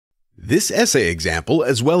This essay example,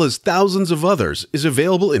 as well as thousands of others, is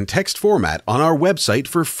available in text format on our website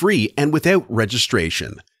for free and without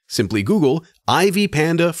registration. Simply Google Ivy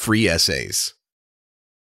Panda Free Essays.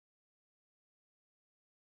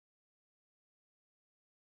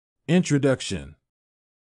 Introduction.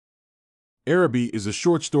 Araby is a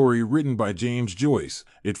short story written by James Joyce.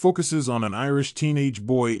 It focuses on an Irish teenage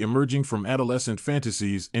boy emerging from adolescent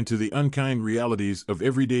fantasies into the unkind realities of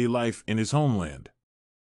everyday life in his homeland.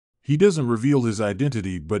 He doesn't reveal his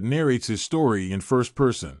identity but narrates his story in first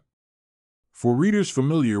person. For readers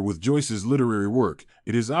familiar with Joyce's literary work,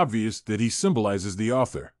 it is obvious that he symbolizes the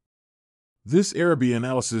author. This Araby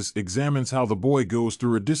analysis examines how the boy goes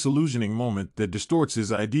through a disillusioning moment that distorts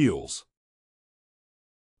his ideals.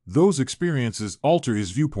 Those experiences alter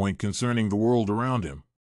his viewpoint concerning the world around him.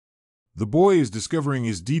 The boy is discovering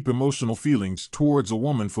his deep emotional feelings towards a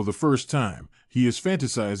woman for the first time. He is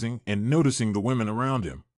fantasizing and noticing the women around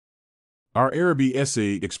him. Our Araby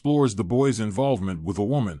essay explores the boy's involvement with a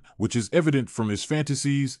woman, which is evident from his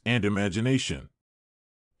fantasies and imagination.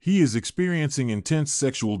 He is experiencing intense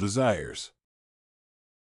sexual desires.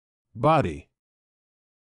 Body.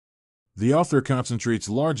 The author concentrates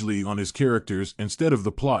largely on his characters instead of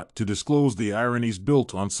the plot to disclose the ironies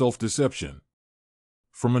built on self-deception.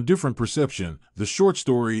 From a different perception, the short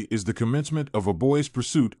story is the commencement of a boy's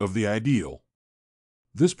pursuit of the ideal.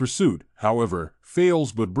 This pursuit, however,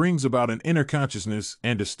 fails but brings about an inner consciousness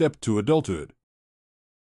and a step to adulthood.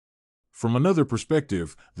 From another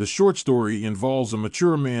perspective, the short story involves a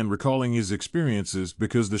mature man recalling his experiences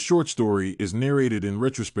because the short story is narrated in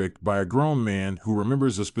retrospect by a grown man who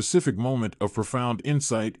remembers a specific moment of profound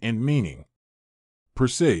insight and meaning. Per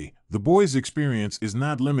se, the boy's experience is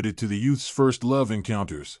not limited to the youth's first love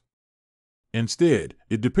encounters. Instead,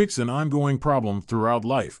 it depicts an ongoing problem throughout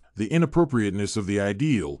life, the inappropriateness of the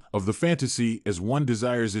ideal, of the fantasy as one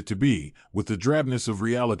desires it to be, with the drabness of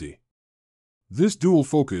reality. This dual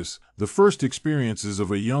focus, the first experiences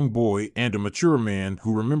of a young boy and a mature man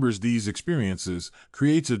who remembers these experiences,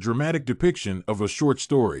 creates a dramatic depiction of a short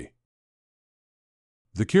story.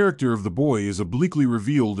 The character of the boy is obliquely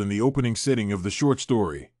revealed in the opening setting of the short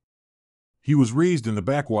story. He was raised in the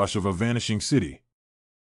backwash of a vanishing city.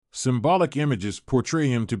 Symbolic images portray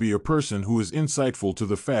him to be a person who is insightful to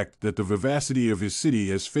the fact that the vivacity of his city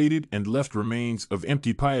has faded and left remains of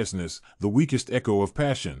empty piousness, the weakest echo of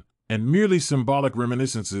passion, and merely symbolic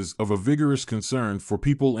reminiscences of a vigorous concern for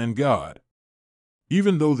people and God.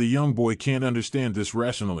 Even though the young boy can't understand this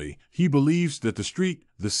rationally, he believes that the street,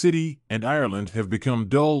 the city, and Ireland have become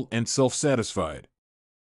dull and self-satisfied.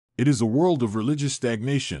 It is a world of religious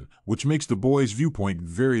stagnation, which makes the boy's viewpoint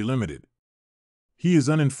very limited. He is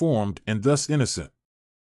uninformed and thus innocent.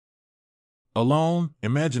 Alone,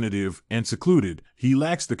 imaginative, and secluded, he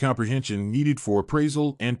lacks the comprehension needed for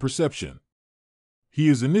appraisal and perception. He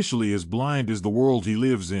is initially as blind as the world he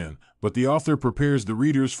lives in, but the author prepares the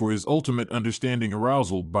readers for his ultimate understanding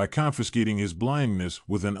arousal by confiscating his blindness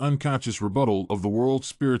with an unconscious rebuttal of the world's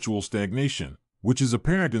spiritual stagnation, which is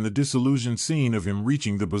apparent in the disillusioned scene of him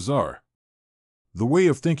reaching the bazaar. The way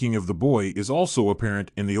of thinking of the boy is also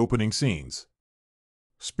apparent in the opening scenes.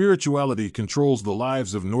 Spirituality controls the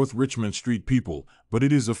lives of North Richmond Street people, but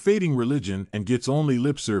it is a fading religion and gets only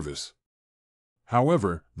lip service.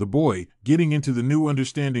 However, the boy, getting into the new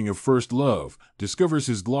understanding of first love, discovers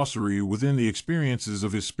his glossary within the experiences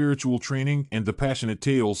of his spiritual training and the passionate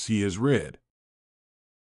tales he has read.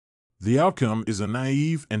 The outcome is a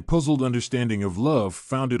naive and puzzled understanding of love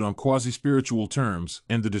founded on quasi-spiritual terms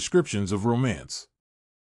and the descriptions of romance.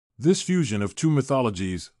 This fusion of two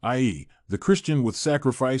mythologies, i.e., the Christian with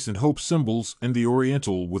sacrifice and hope symbols and the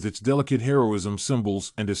Oriental with its delicate heroism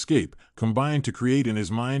symbols and escape, combine to create in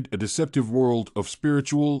his mind a deceptive world of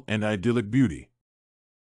spiritual and idyllic beauty.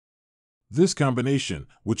 This combination,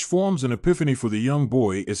 which forms an epiphany for the young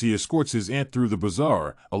boy as he escorts his aunt through the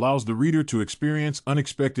bazaar, allows the reader to experience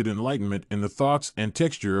unexpected enlightenment in the thoughts and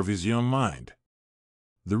texture of his young mind.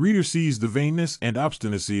 The reader sees the vainness and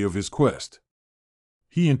obstinacy of his quest.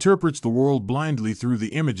 He interprets the world blindly through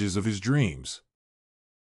the images of his dreams.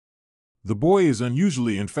 The boy is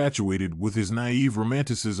unusually infatuated with his naive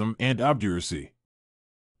romanticism and obduracy.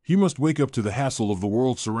 He must wake up to the hassle of the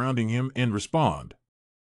world surrounding him and respond.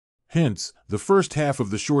 Hence, the first half of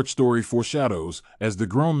the short story foreshadows, as the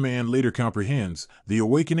grown man later comprehends, the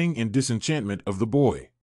awakening and disenchantment of the boy.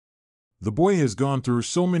 The boy has gone through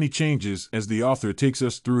so many changes as the author takes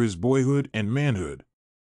us through his boyhood and manhood.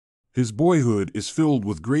 His boyhood is filled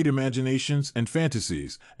with great imaginations and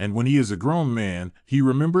fantasies, and when he is a grown man, he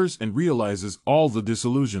remembers and realizes all the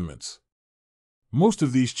disillusionments. Most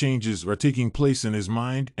of these changes are taking place in his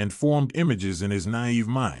mind and formed images in his naive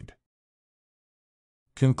mind.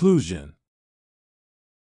 Conclusion.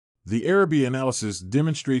 The Araby analysis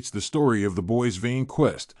demonstrates the story of the boy's vain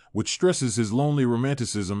quest, which stresses his lonely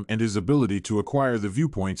romanticism and his ability to acquire the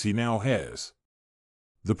viewpoints he now has.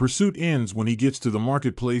 The pursuit ends when he gets to the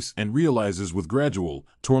marketplace and realizes with gradual,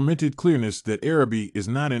 tormented clearness that Araby is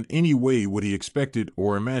not in any way what he expected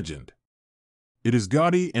or imagined. It is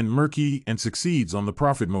gaudy and murky and succeeds on the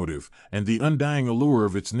profit motive, and the undying allure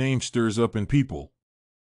of its name stirs up in people.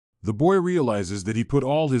 The boy realizes that he put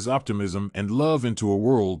all his optimism and love into a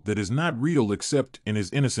world that is not real except in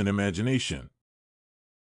his innocent imagination.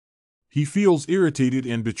 He feels irritated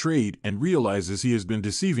and betrayed and realizes he has been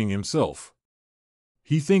deceiving himself.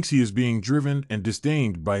 He thinks he is being driven and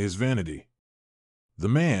disdained by his vanity. The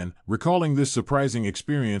man, recalling this surprising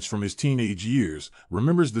experience from his teenage years,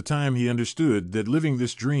 remembers the time he understood that living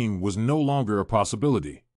this dream was no longer a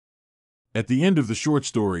possibility. At the end of the short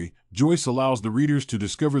story, Joyce allows the readers to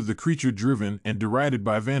discover the creature driven and derided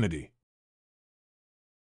by vanity.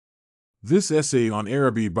 This essay on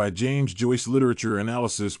Araby by James Joyce Literature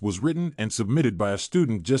Analysis was written and submitted by a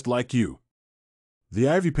student just like you. The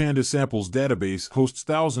Ivy Panda Samples database hosts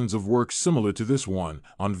thousands of works similar to this one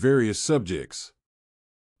on various subjects.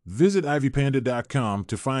 Visit ivypanda.com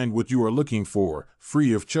to find what you are looking for,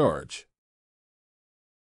 free of charge.